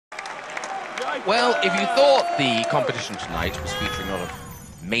Well, if you thought the competition tonight was featuring a lot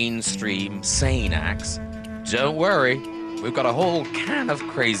of mainstream, sane acts, don't worry. We've got a whole can of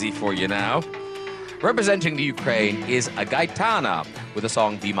crazy for you now. Representing the Ukraine is a Gaitana with the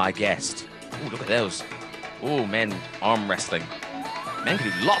song Be My Guest. Ooh, look at those. Ooh, men arm wrestling. Men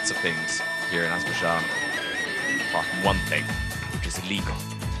can do lots of things here in Azerbaijan. Apart from one thing, which is illegal.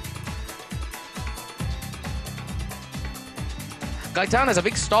 Gaitana is a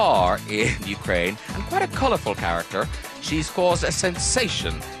big star in Ukraine and quite a colourful character. She's caused a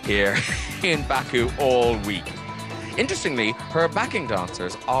sensation here in Baku all week. Interestingly, her backing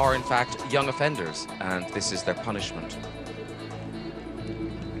dancers are in fact young offenders, and this is their punishment.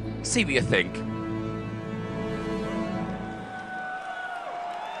 See what you think.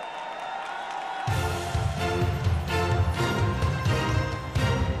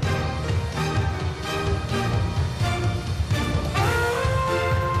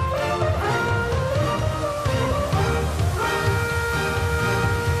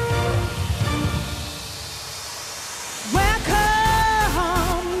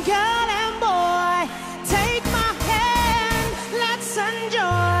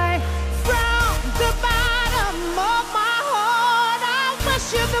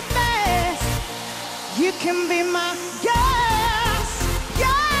 You can be my guest,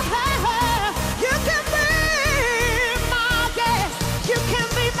 yeah. You can be my guest. You can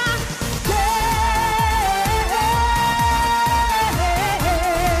be my guest.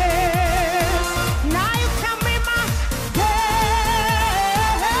 Now you can be my guest.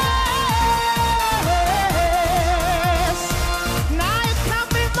 Now you can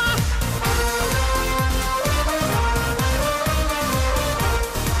be my.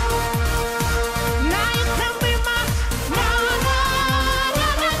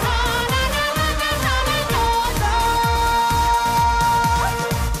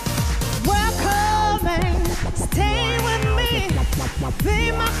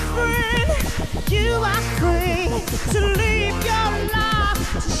 Be my friend, you are free to live your life,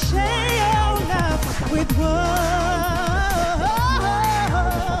 to share your love with world.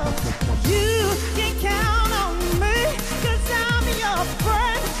 You can count on me, 'cause I'm your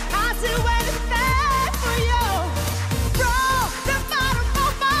friend. I'll do anything for you. From the bottom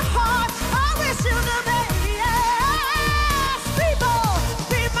of my heart, I wish you the best. People,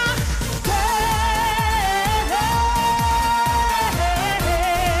 be my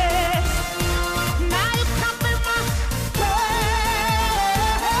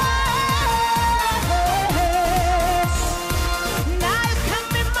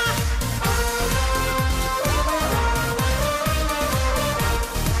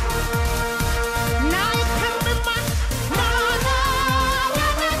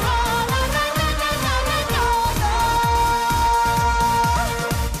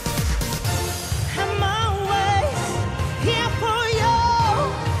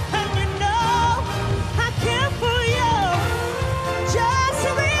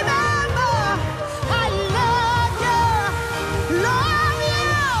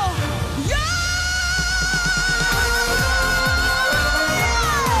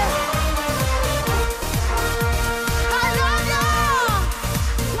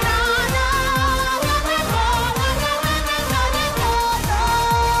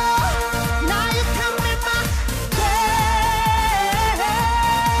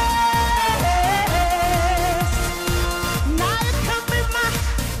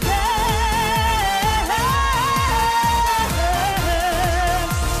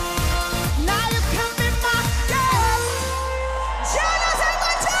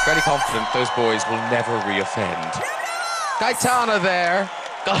Very confident those boys will never re-offend. Gaitana there.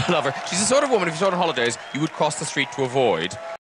 God, I love her. She's the sort of woman, if you saw her on holidays, you would cross the street to avoid.